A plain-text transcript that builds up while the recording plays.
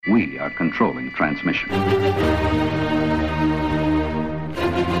We are controlling transmission.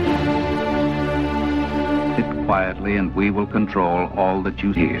 Sit quietly and we will control all that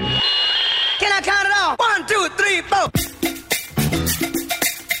you hear. Can I count it off? 1, 2, 3, 4.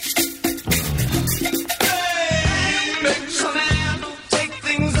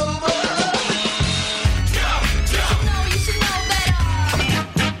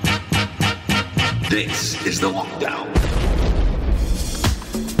 This is the lockdown.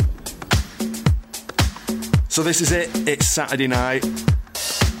 So this is it. It's Saturday night,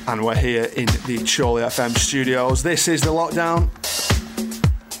 and we're here in the Chorley FM studios. This is the lockdown.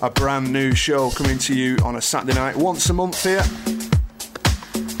 A brand new show coming to you on a Saturday night, once a month here.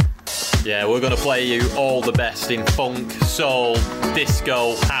 Yeah, we're going to play you all the best in funk, soul,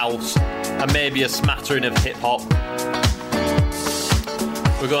 disco, house, and maybe a smattering of hip-hop.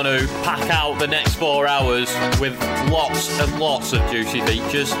 We're going to pack out the next 4 hours with lots and lots of juicy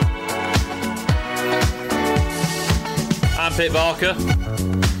features. I'm Pete Barker.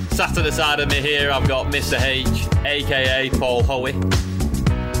 Sat to the side of me here, I've got Mr. H, a.k.a. Paul Hoey.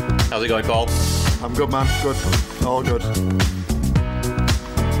 How's it going, Paul? I'm good, man. Good. All good.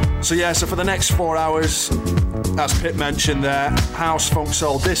 So for the next 4 hours, as Pip mentioned there, house, funk,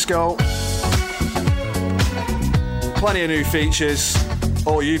 soul, disco. Plenty of new features.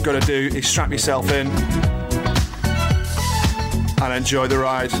 All you've got to do is strap yourself in and enjoy the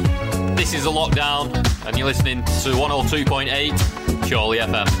ride. This is The Lockdown, and you're listening to 102.8 Chorley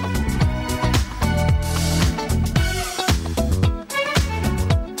FM.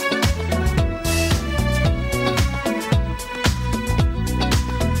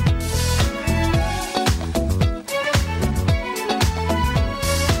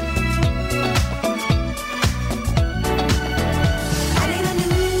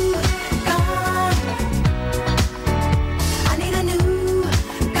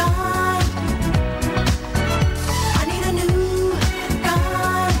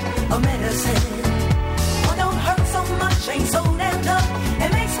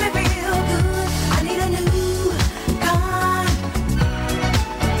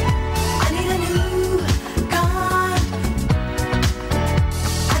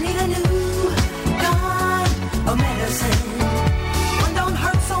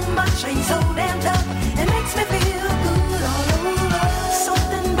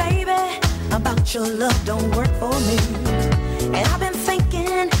 Your love don't work for me, and I've been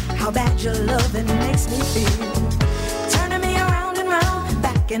thinking how bad your loving makes me feel, turning me around and round,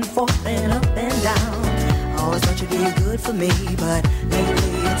 back and forth and up and down. Always thought you'd be good for me, but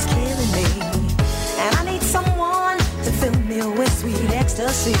lately it's killing me, and I need someone to fill me with sweet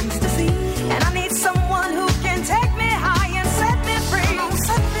ecstasy, and I need someone who can take me high and set me free.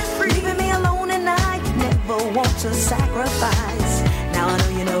 Leaving me alone at night, never want to sacrifice. Now I know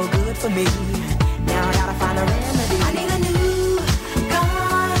you're no good for me. Now I gotta find a remedy. I need a new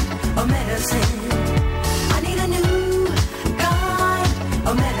kind of medicine. I need a new kind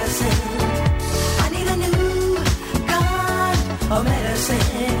of medicine. I need a new kind of medicine.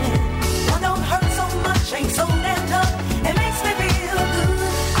 One don't hurt so much, ain't so damn tough. It makes me feel good.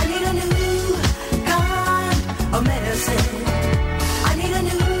 I need a new kind of medicine. I need a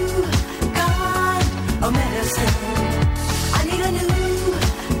new kind of medicine. I need a new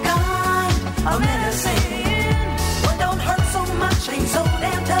a medicine. One don't hurt so much, ain't so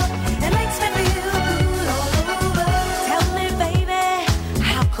damn tough. It makes me feel good all over. Tell me, baby,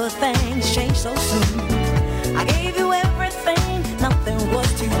 how could things change so soon? I gave you everything, nothing was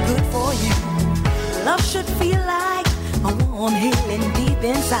too good for you. Love should feel like a warm healing deep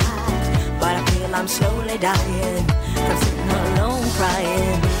inside, but I feel I'm slowly dying from sitting alone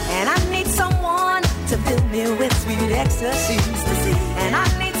crying. And I need someone to fill me with sweet ecstasy, and I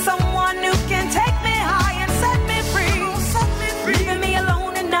need someone who can take me high and set me free. Leaving me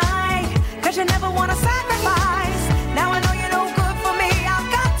alone at night, cause you never wanna sacrifice. Now I know you're no good for me, I've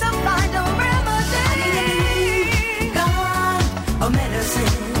got to find a remedy. I need a new kind of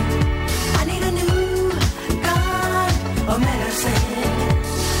medicine. I need a new kind of medicine.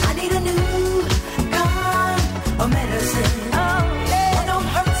 I need a new kind of medicine. Oh, yeah. One don't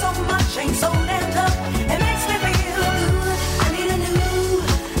hurt so much, ain't so damn tough. It makes me feel good. I need a new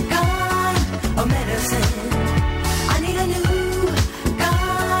kind of medicine. I need a new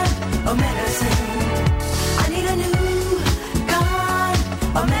kind of medicine. I need a new kind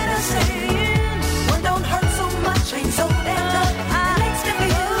of medicine. One don't hurt so much, ain't so damn tough. It makes me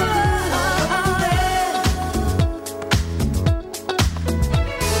feel good.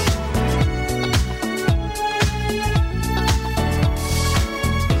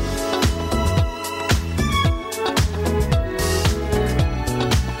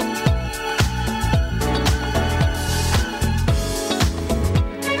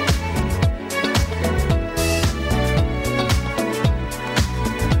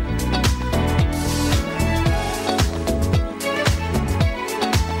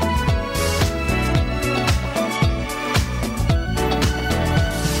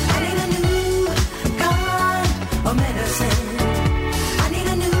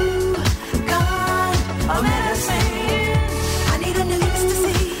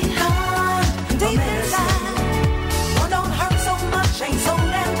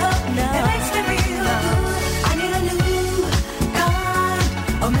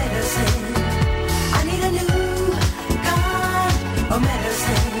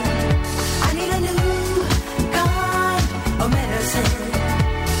 I need a new kind of medicine.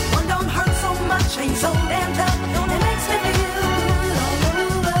 One don't hurt so much, ain't so damn tough. It makes me feel good all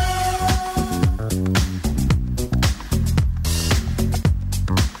over.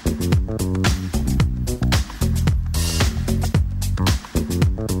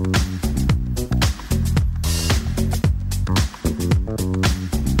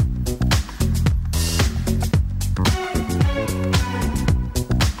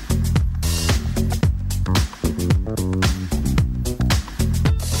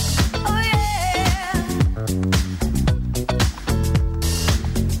 Oh yeah.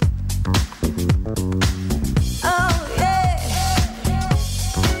 Oh yeah.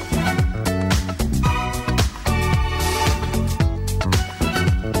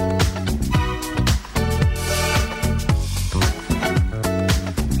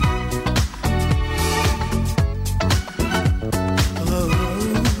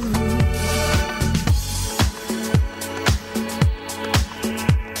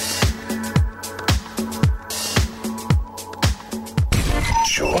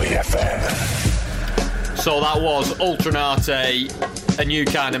 Joy FM. So that was Ultranate, a new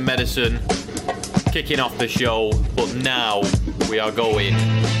kind of medicine, kicking off the show. But now we are going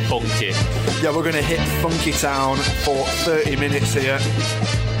funky. Yeah, we're going to hit Funky Town for 30 minutes here.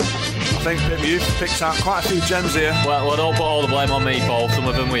 I think Pip, you've picked out quite a few gems here. Well, don't put all the blame on me, Paul. Some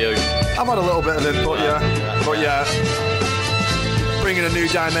of them were you. I've had a little bit of input, yeah. Bringing a new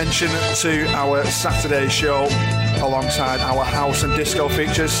dimension to our Saturday show alongside our house and disco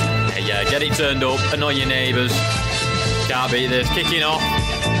features. Yeah, get it turned up, annoy your neighbours. Can't beat this. Kicking off,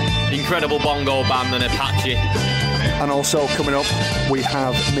 incredible bongo band and Apache. And also coming up, we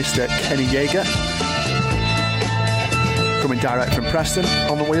have Mr. Kenny Yeager, coming direct from Preston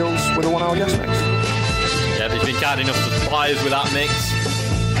on the wheels with a 1 hour guest mix. Yeah, he's been kind enough to supply us with that mix.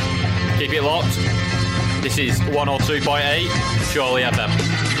 Keep it locked. This is 102.8 Surely FM.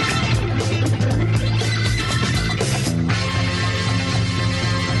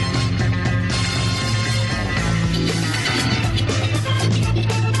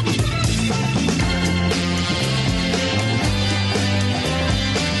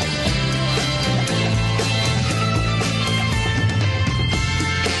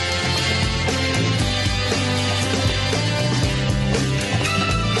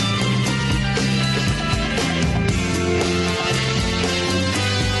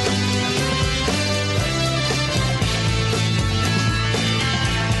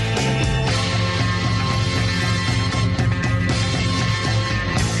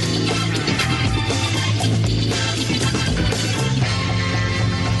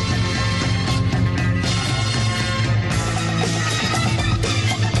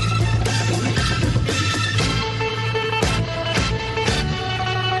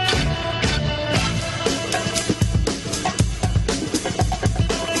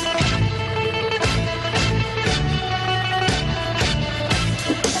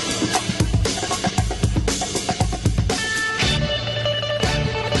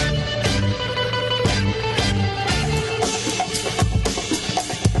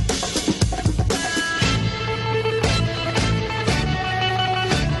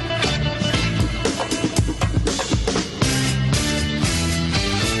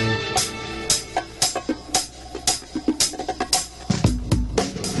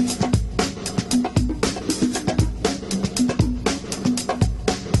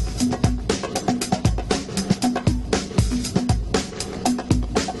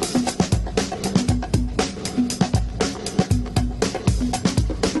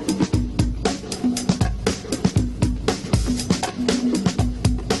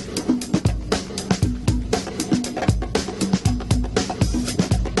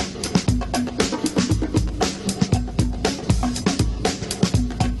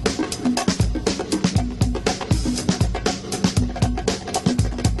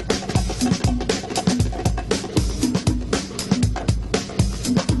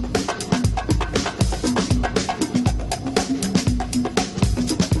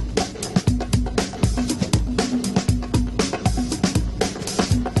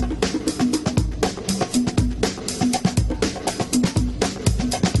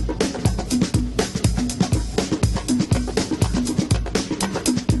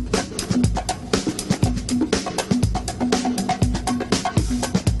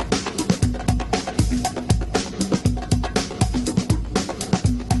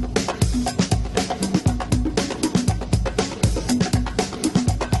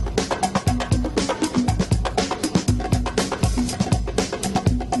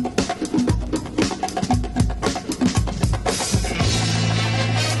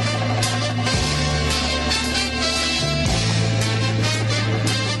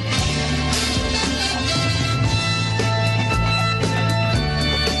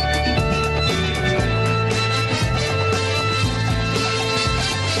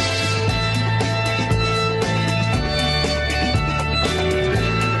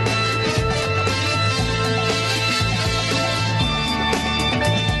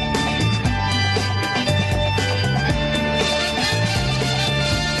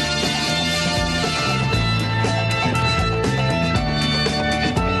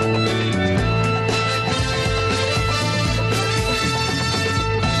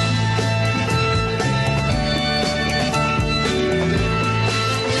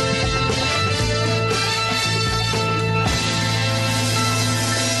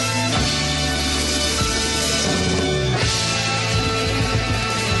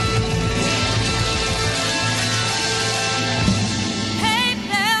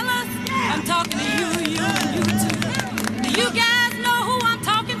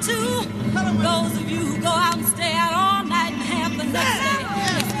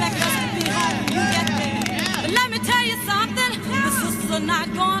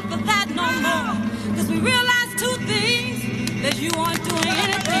 not going for that no more. Cause we realized two things, that you aren't doing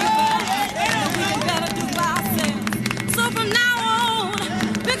anything that we can better do by ourselves. So from now on,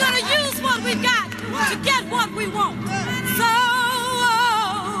 we're gonna use what we got to get what we want. So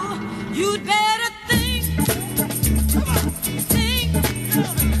you'd better think.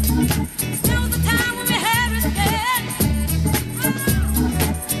 There was a time when we had respect.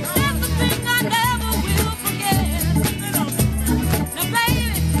 That's the thing I never will forget. Now baby,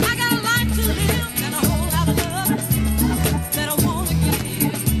 I got a life to live and a whole lot of love that I wanna give.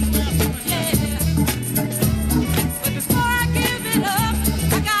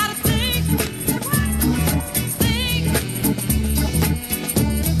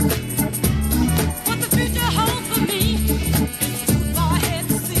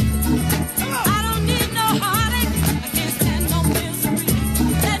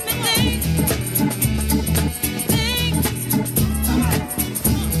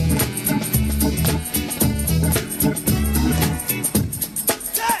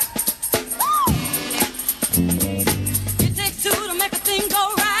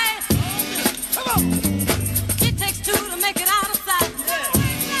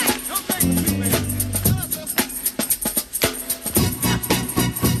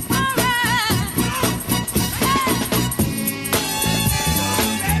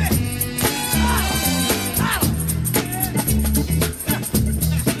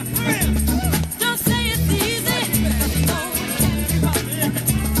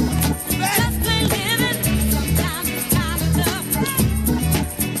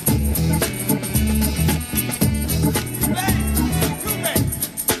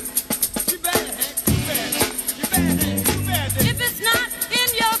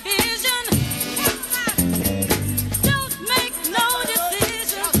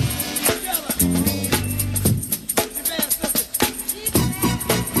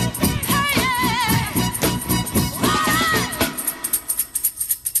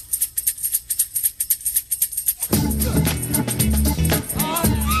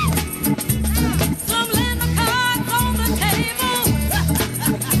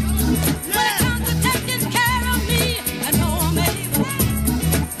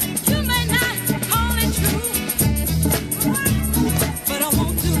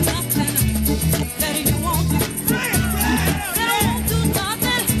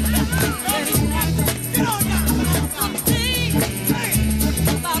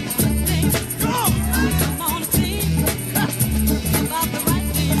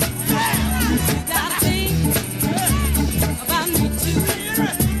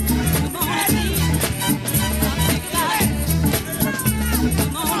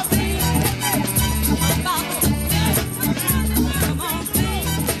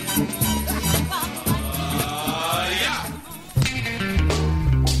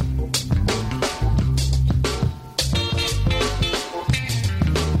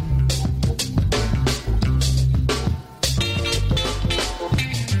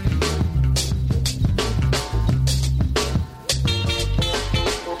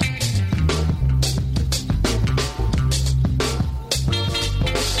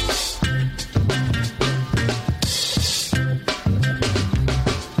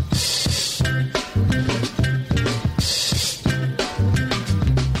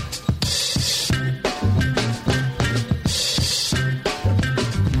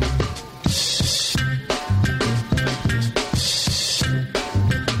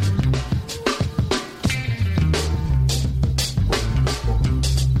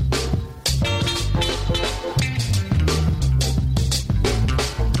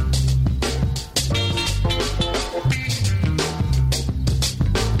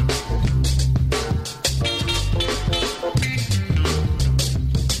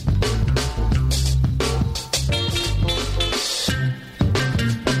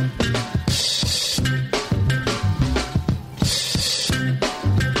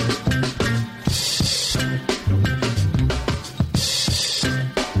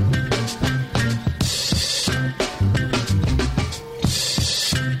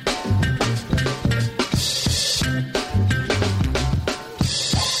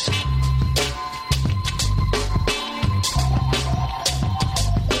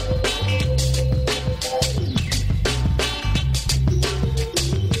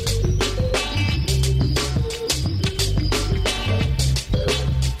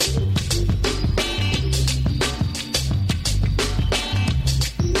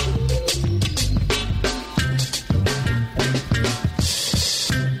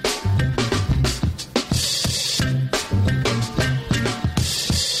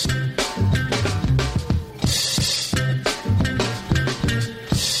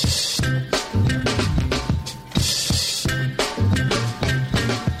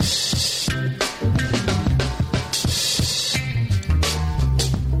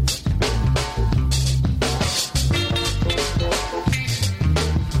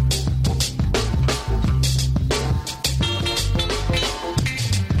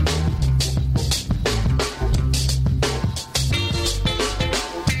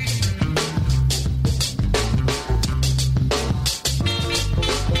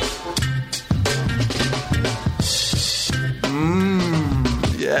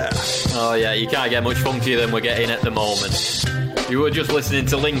 Oh yeah, you can't get much funkier than we're getting at the moment. You were just listening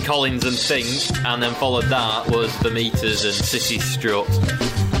to Lynn Collins and Think, and then followed that was The Meters and City Strut.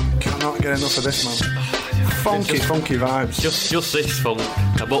 Cannot get enough of this, man. Funky vibes. Just this funk.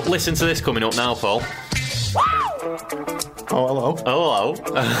 But listen to this coming up now, Paul. Oh, hello. Oh,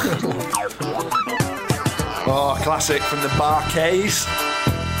 hello. Oh, classic from the Bar-Kays.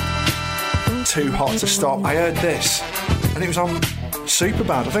 Too Hot to Stop. I heard this, and it was on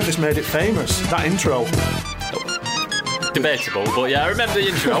Superbad. I think this made it famous, that intro. Debatable, but yeah, I remember the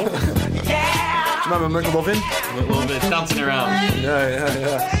intro. Do you remember McLovin? McLovin dancing around.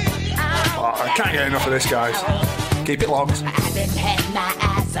 Yeah. Oh, I can't get enough of this, guys. Keep it locked. I've been had my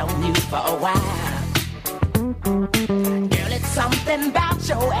eyes on you for a while. Girl, it's something about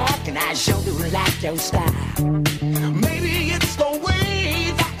your acting. I sure do like your style. Maybe it's the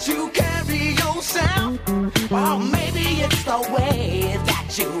way that you carry yourself. Or maybe it's the way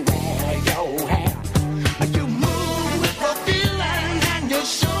that you wear your hair. You move with the feeling and you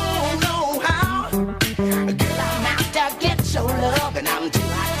sure know how. Girl, I'm out to get your love and I'm too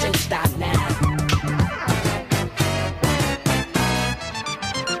hot to stop now.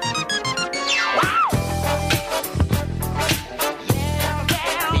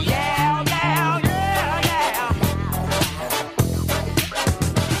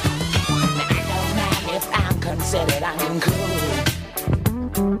 Said I'm cool,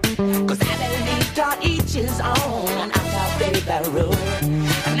 'cause I believe to each his own, and I'm the baby rule.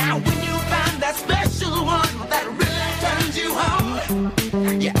 Now when you find that special one that really turns you on,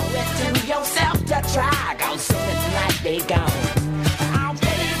 you owe it to yourself to try, 'cause soon it might be gone. I'll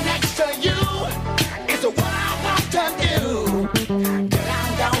be next to you is what I want to do. Girl,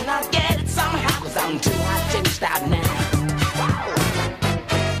 I'm gonna get it somehow, 'cause I'm too hot to stop now.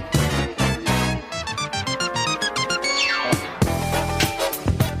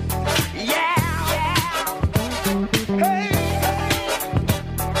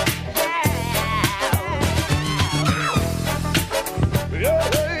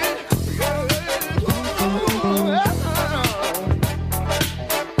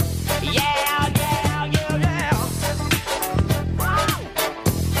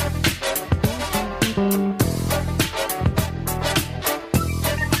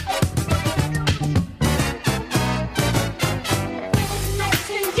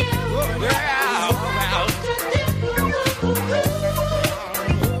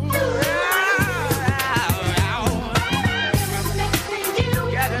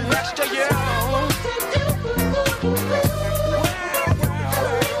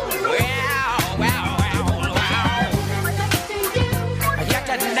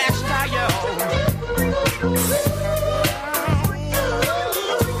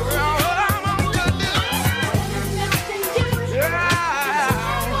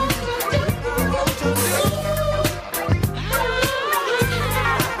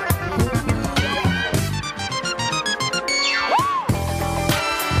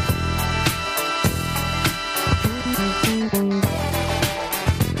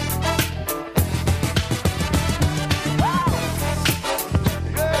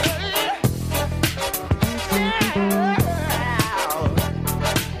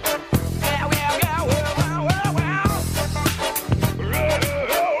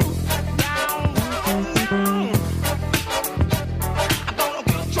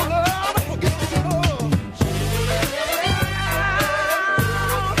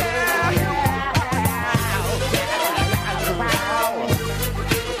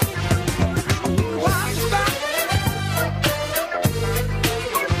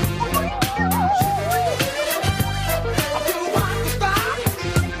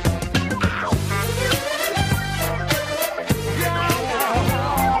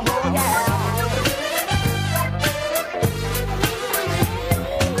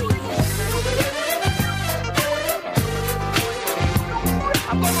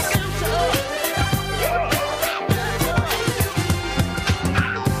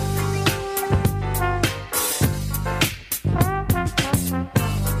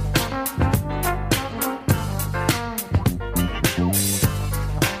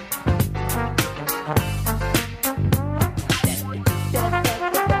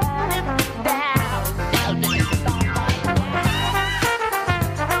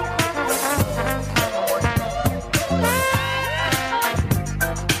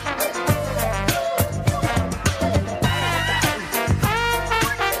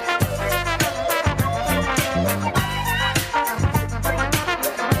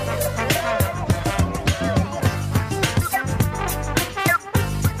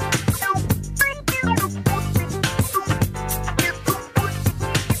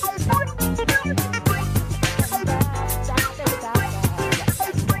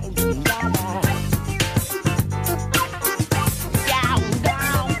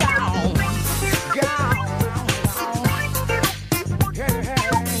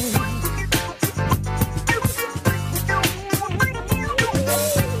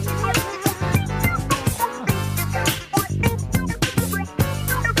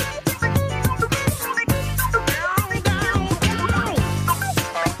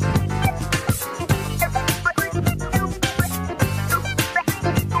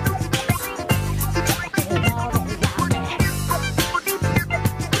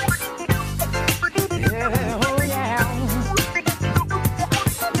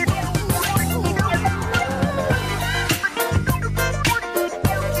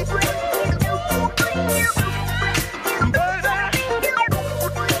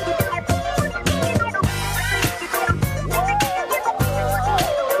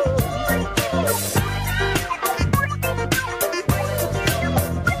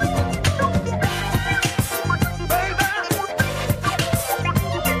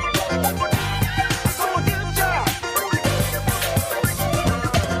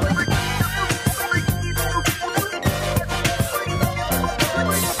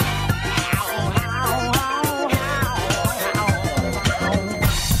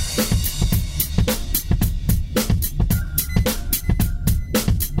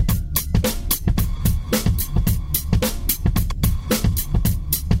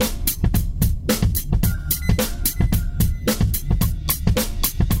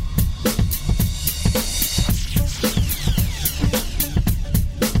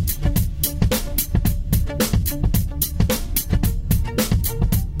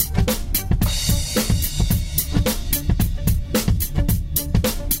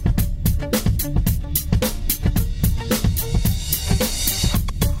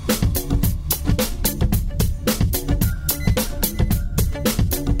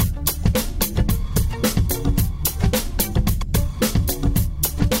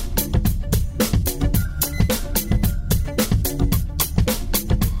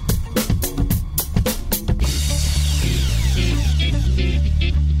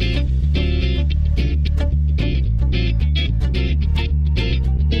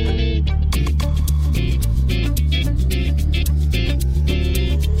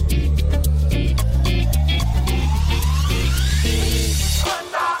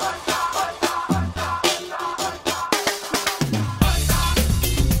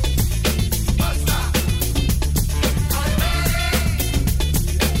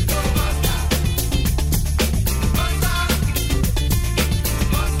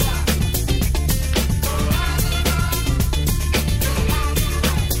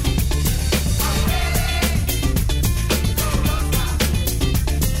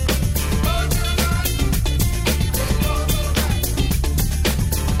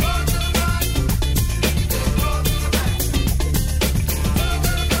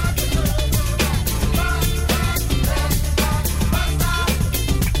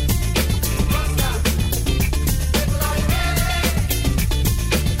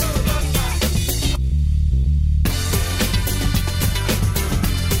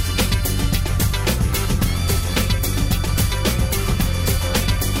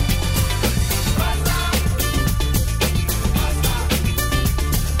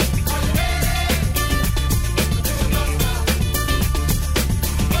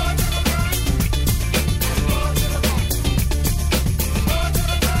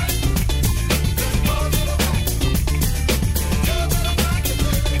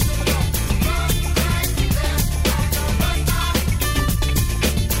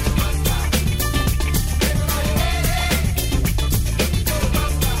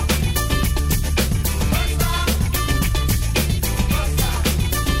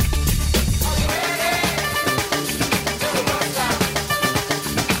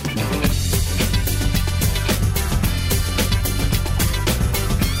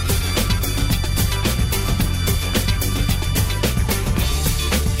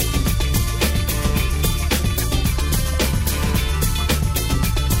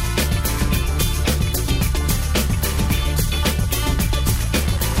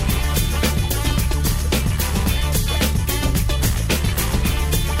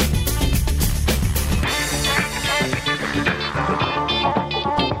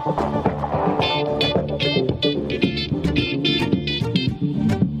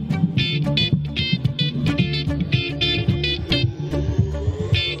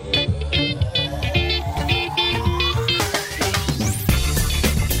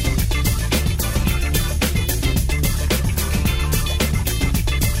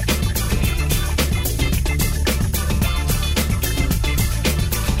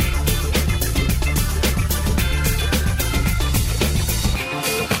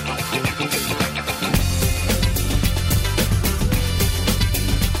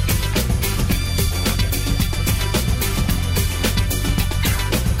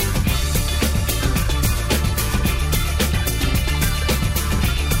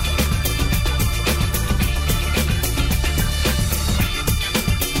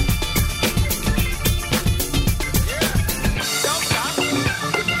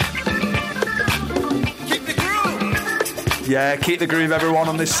 Yeah, keep the groove, everyone,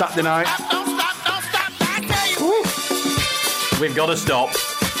 on this Saturday night. We've got to stop.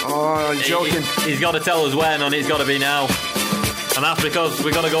 Oh, you're joking. He's got to tell us when, and it's got to be now. And that's because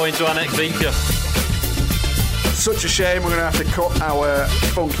we've got to go into our next feature. Such a shame we're going to have to cut our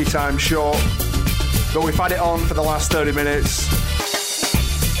funky time short. But we've had it on for the last 30 minutes.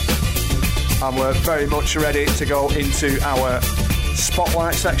 And we're very much ready to go into our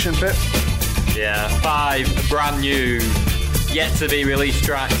spotlight section, Pip. Yeah, 5 brand new, yet to be released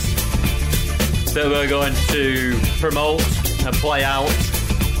tracks that we're going to promote and play out.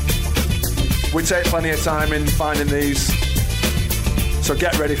 We take plenty of time in finding these, so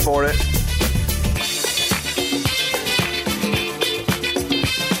get ready for it.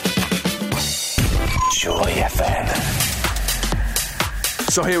 Joy FM.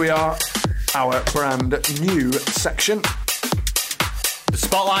 So here we are, our brand new section. The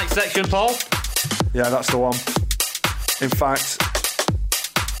spotlight section, Paul? Yeah, that's the one. In fact,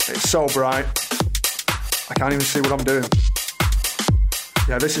 it's so bright, I can't even see what I'm doing.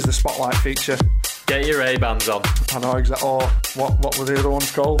 Yeah, this is the spotlight feature. Get your Ray-Bans on. I know exactly. Or what were the other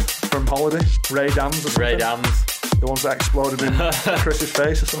ones called from Holiday? Ray-Dans or something? Ray-Dans. The ones that exploded in Chris's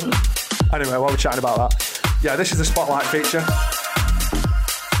face or something. Anyway, while we're chatting about that. Yeah, this is the spotlight feature.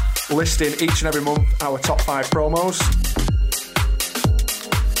 Listing each and every month our top 5 promos.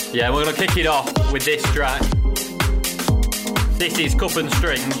 Yeah, we're going to kick it off with this track. This is Cup and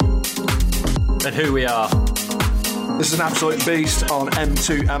String and Who We Are. This is an absolute beast on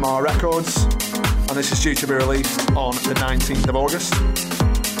M2MR Records, and this is due to be released on the 19th of August.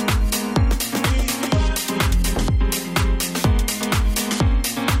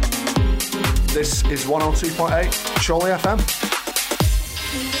 This is 102.8 Surely FM.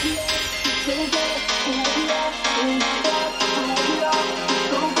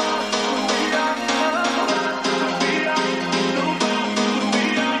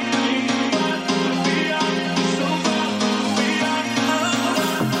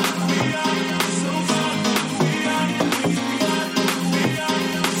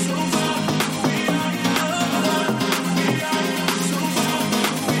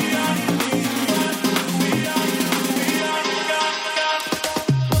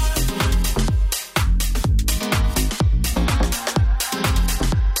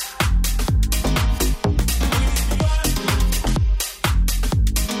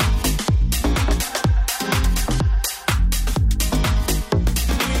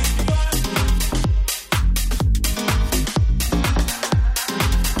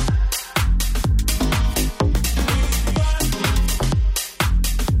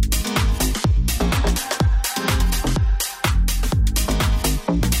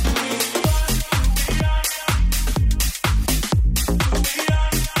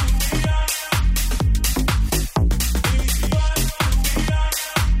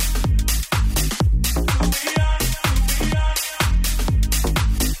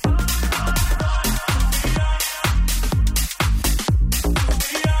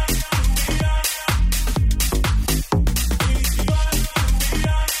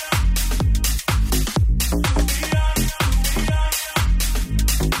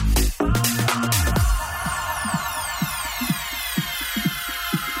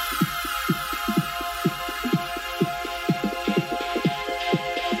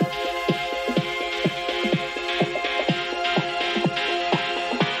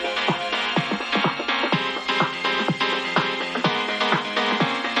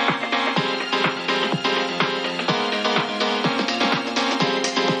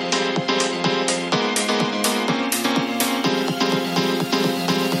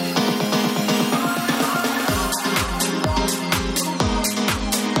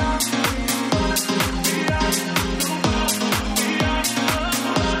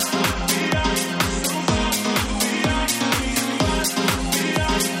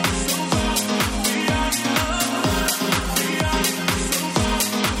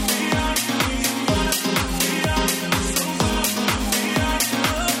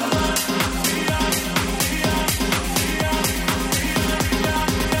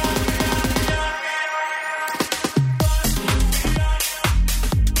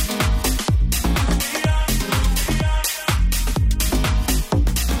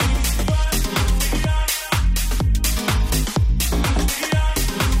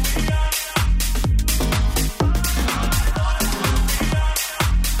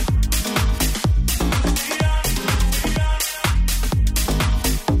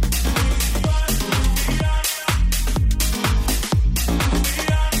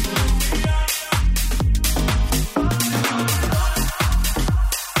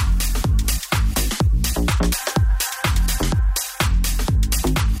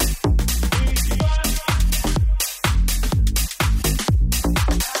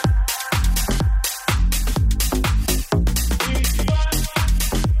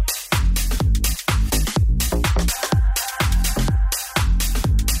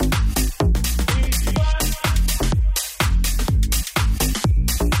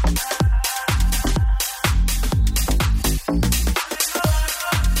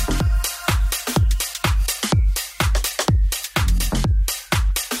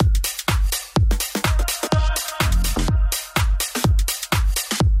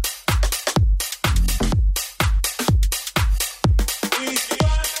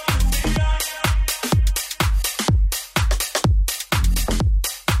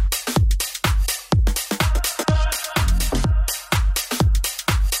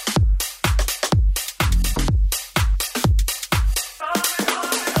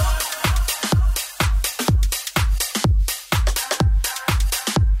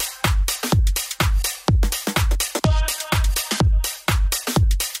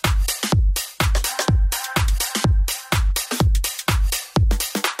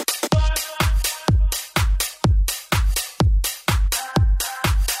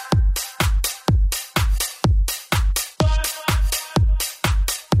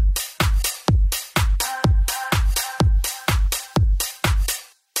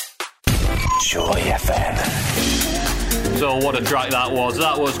 what a track that was.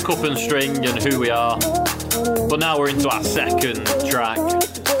 That was Cup and String and Who We Are. But now we're into our second track.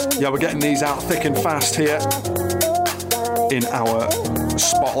 Yeah, we're getting these out thick and fast here in our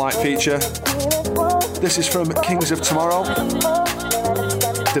Spotlight feature. This is from Kings of Tomorrow.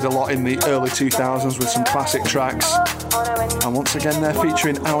 Did a lot in the early 2000s with some classic tracks. And once again, they're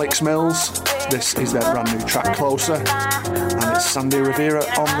featuring Alex Mills. This is their brand new track, Closer. And it's Sandy Rivera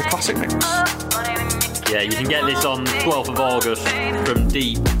on the classic mix. Yeah, you can get this on 12th of August from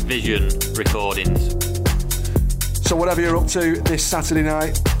Deep Vision Recordings. So whatever you're up to this Saturday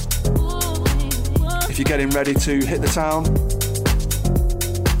night, if you're getting ready to hit the town,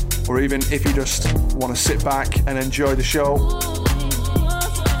 or even if you just want to sit back and enjoy the show,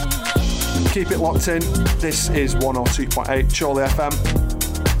 keep it locked in. This is 102.8 Chorley FM.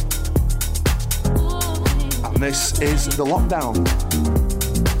 And this is The Lockdown.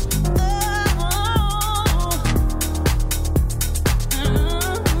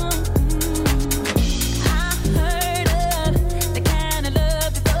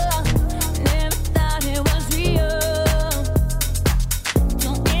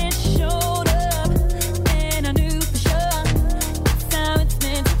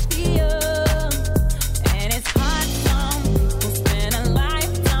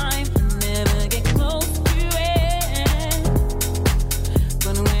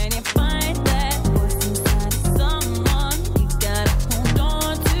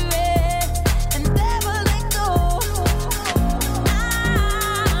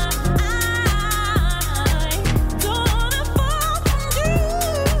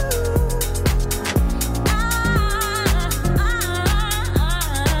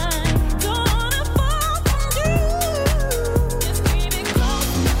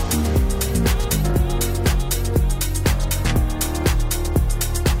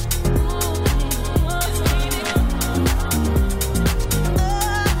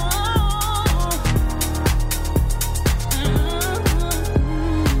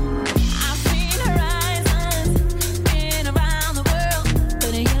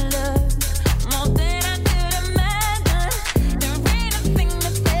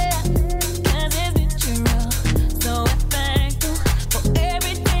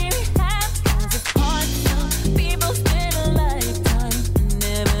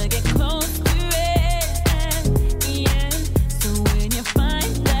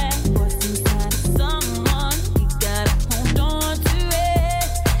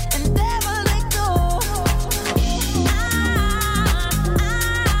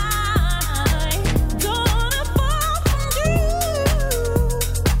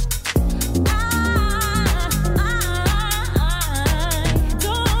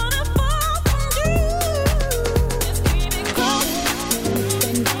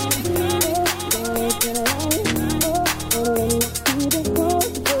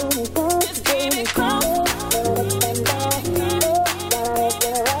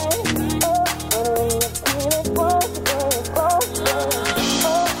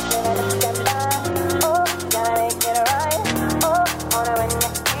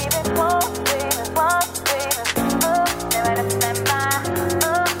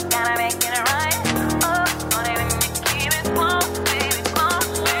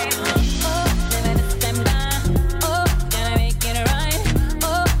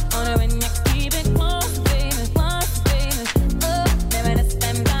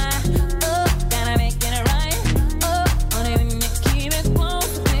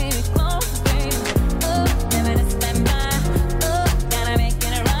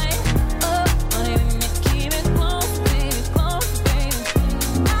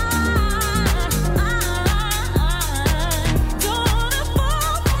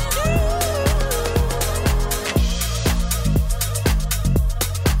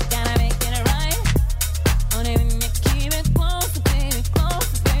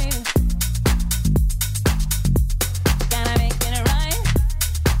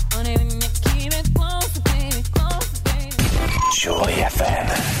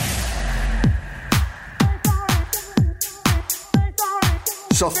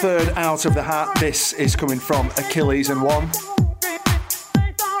 So third out of the hat, this is coming from Achilles and One.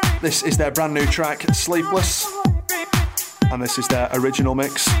 This is their brand new track, Sleepless, and this is their original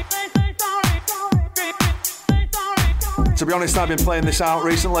mix. To be honest, I've been playing this out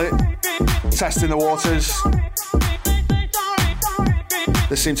recently, testing the waters.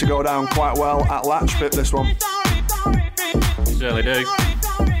 This seemed to go down quite well at Latchpit, this one. Certainly do.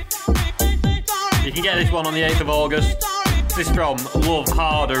 You can get this one on the 8th of August. This is from Love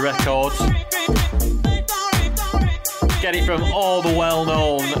Harder Records. Get it from all the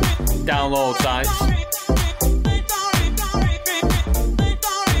well-known download sites.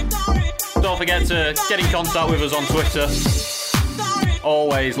 forget to get in contact with us on Twitter.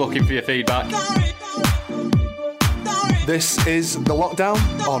 Always looking for your feedback. This is The Lockdown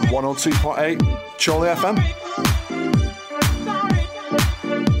on 102.8 Chorley FM.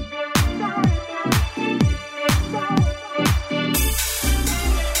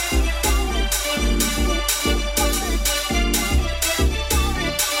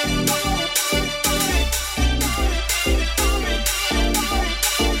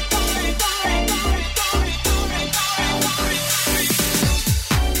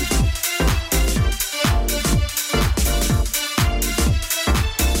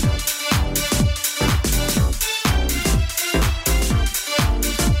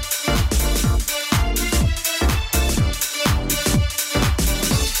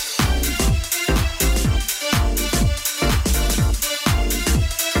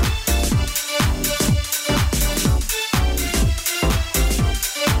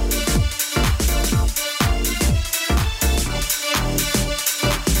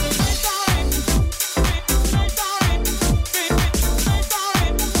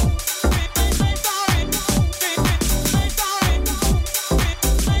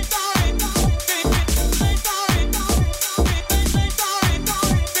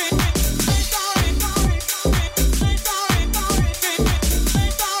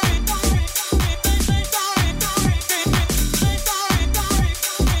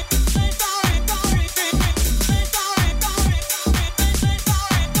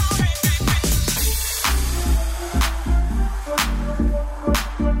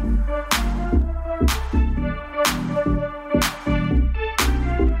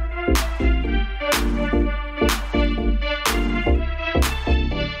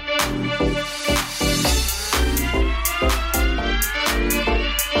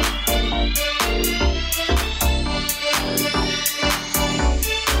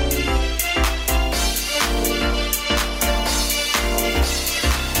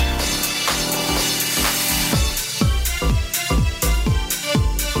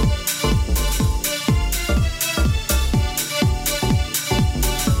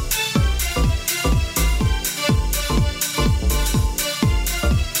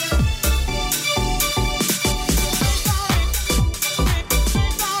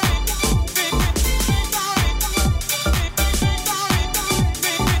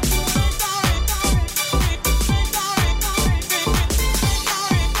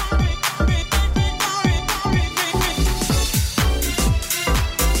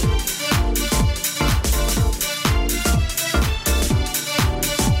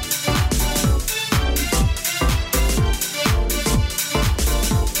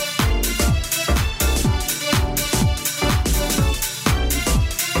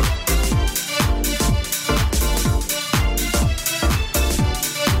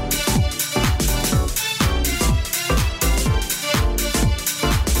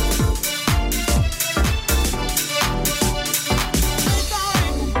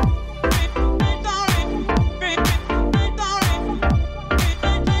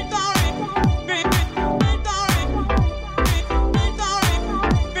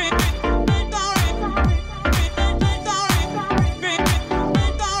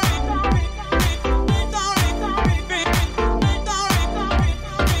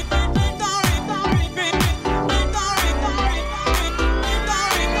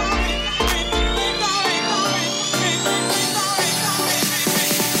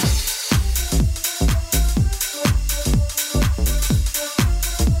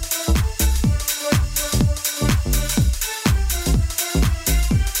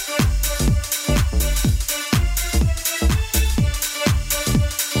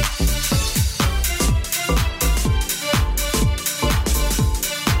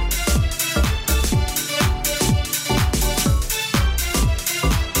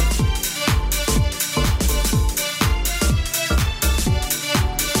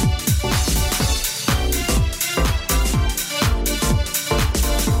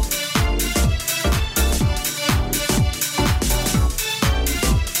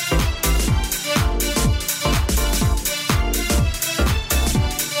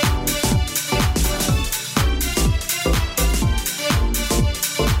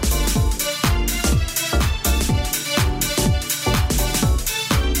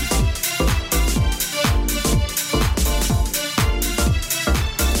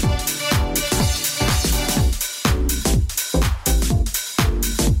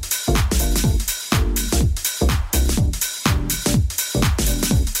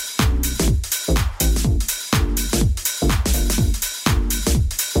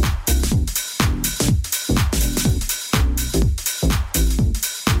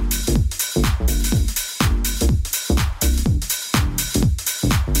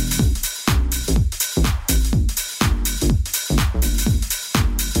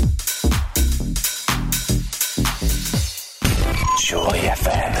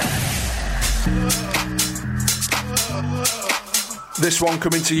 This one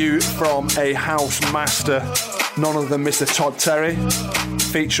coming to you from a house master, none other than Mr. Todd Terry,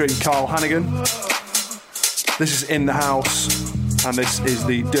 featuring Carl Hannigan. This is In the House, and this is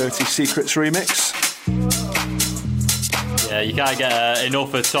the Dirty Secrets remix. Yeah, you can't get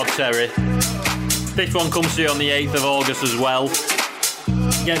enough of Todd Terry. This one comes to you on the 8th of August as well.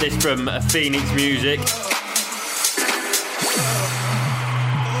 Get this from Phoenix Music.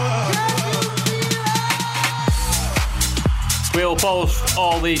 We'll post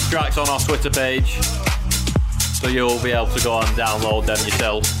all these tracks on our Twitter page, so you'll be able to go and download them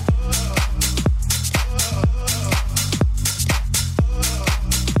yourself.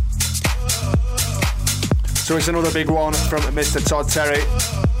 So it's another big one from Mr. Todd Terry.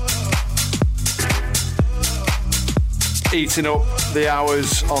 Eating up the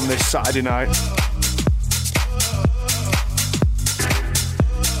hours on this Saturday night.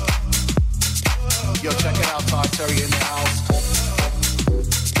 Yo, check it out, Todd Terry in the house.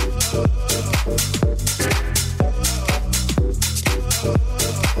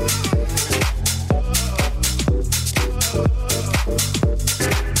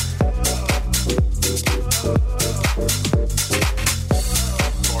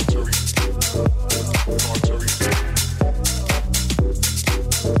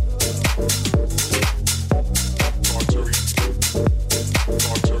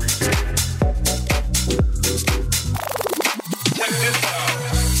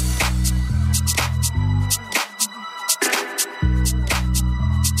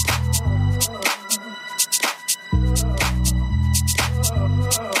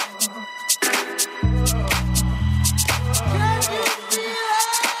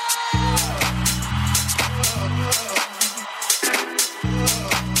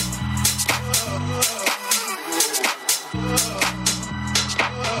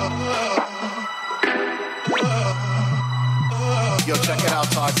 Yo, check it out,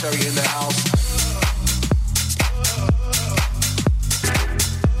 Todd Terry in the house.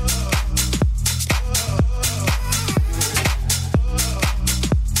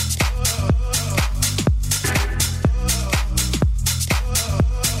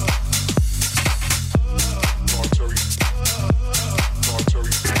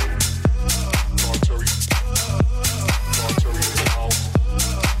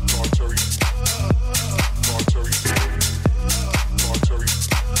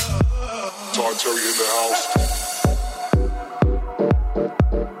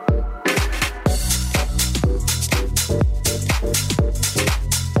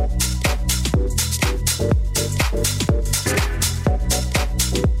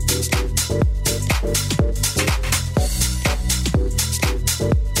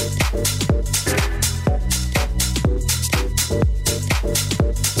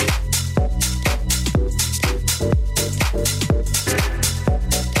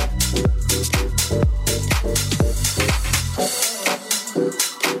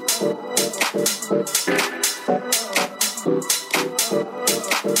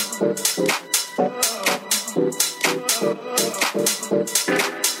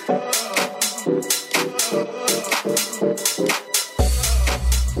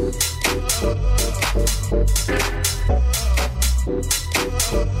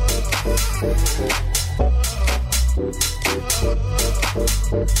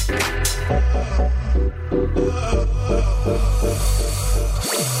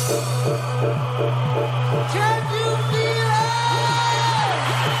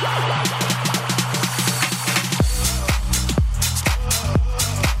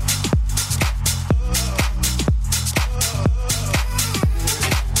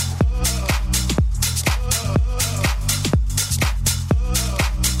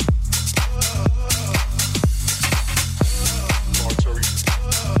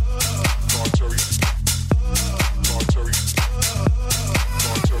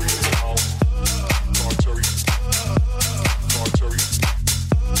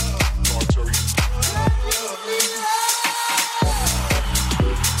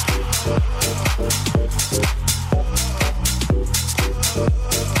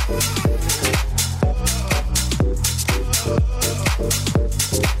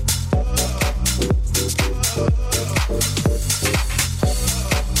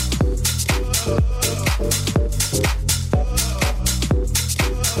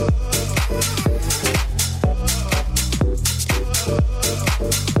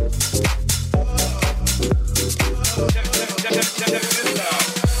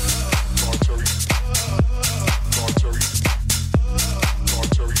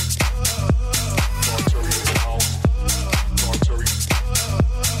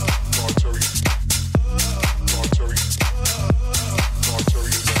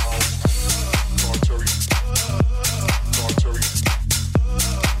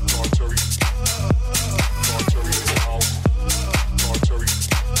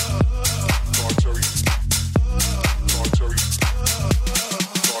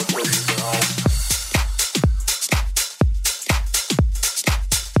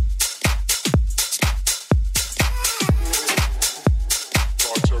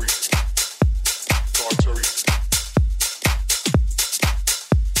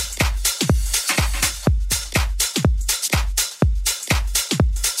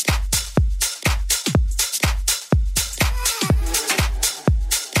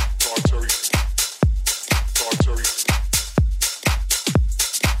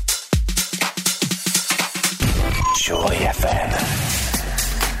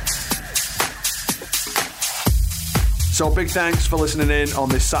 So big thanks for listening in on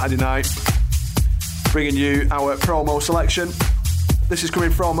this Saturday night, bringing you our promo selection. This is coming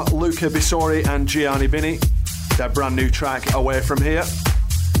from Luca Bisori and Gianni Bini, their brand new track, Away From Here.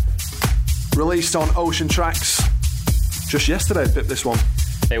 Released on Ocean Tracks just yesterday, Pip, this one.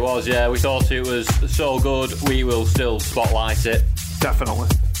 It was, yeah. We thought it was so good, we will still spotlight it. Definitely.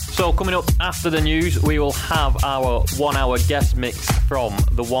 So coming up after the news, we will have our 1 hour guest mix from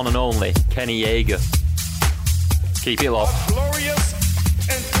the one and only Kenny Yeager. Keep it locked. Glorious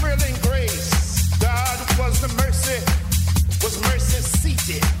and thrilling grace. God was mercy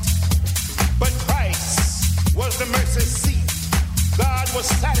seated. But Christ was the mercy seat. God was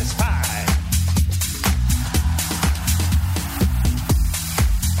satisfied.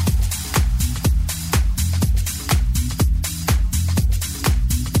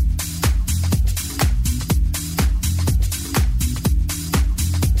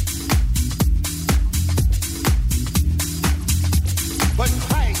 But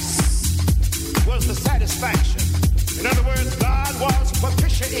Christ was the satisfaction. In other words, God was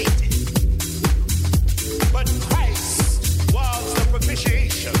propitiated. But Christ was the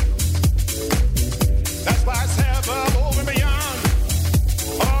propitiation. That's why I say above, over, and beyond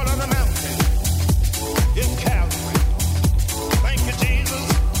all of the mountain is Calvary. Thank you, Jesus,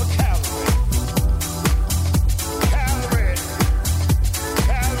 for Calvary. Calvary.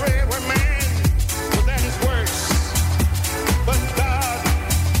 Calvary, where man was at his worst, but God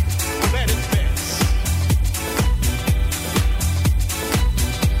was at his best.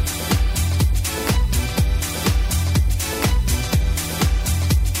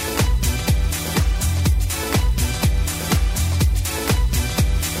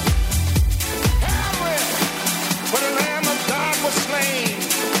 Calvary, where the Lamb of God was slain,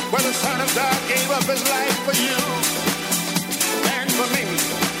 where the Son of God gave up his life for you and for me.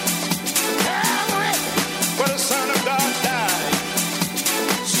 Calvary, where the Son of God died,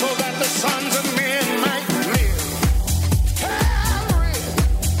 so that the sons of men might live. Calvary,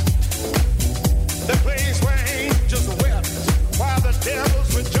 the place where angels wept while the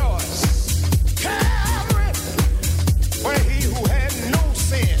devils rejoiced. Calvary, where he who had no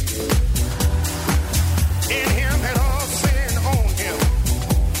sin in him had all sin on him.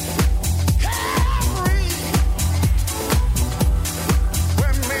 Calvary,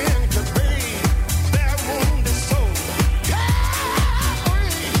 where men could bathe their wounded soul.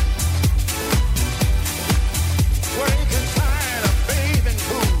 Calvary, where they can find a bathing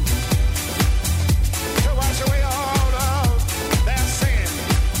pool to wash away all of their sin.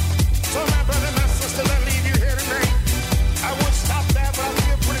 So my brother and my sister, I leave you here tonight. I would stop there, but I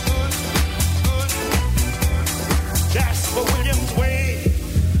feel pretty good. Jasper Williams' way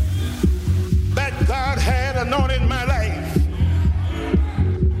that God had anointed my life.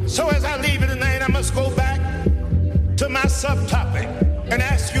 So as I leave it tonight, I must go back to my subtopic and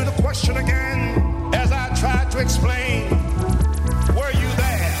ask you the question again as I try to explain. Were you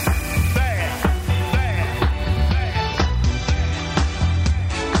there? There.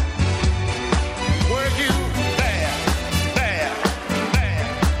 Were you there?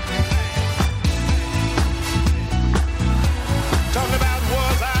 Talking about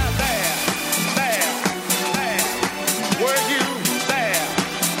was I there? Were you there?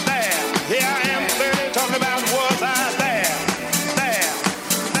 Here I am clearly talking about was I there?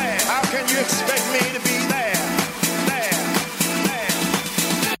 How can you expect me to be there?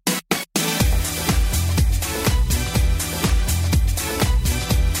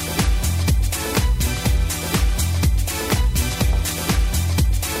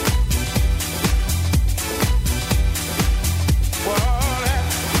 We're all at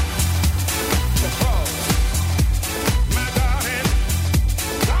the cross. My God, and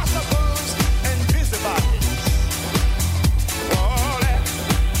gossipers and busybodies. We're all at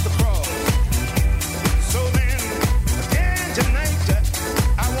the cross. So then, again tonight,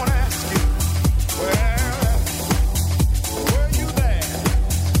 I want to ask you, well, were you there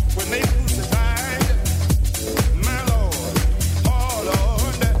when they crucified my Lord? Oh,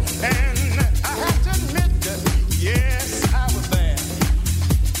 Lord. And I have to admit, yes, I was there.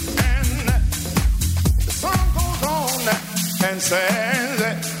 And the song goes on and says,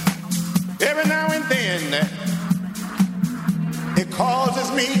 every now and then, it causes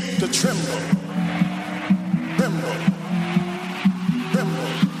me to tremble.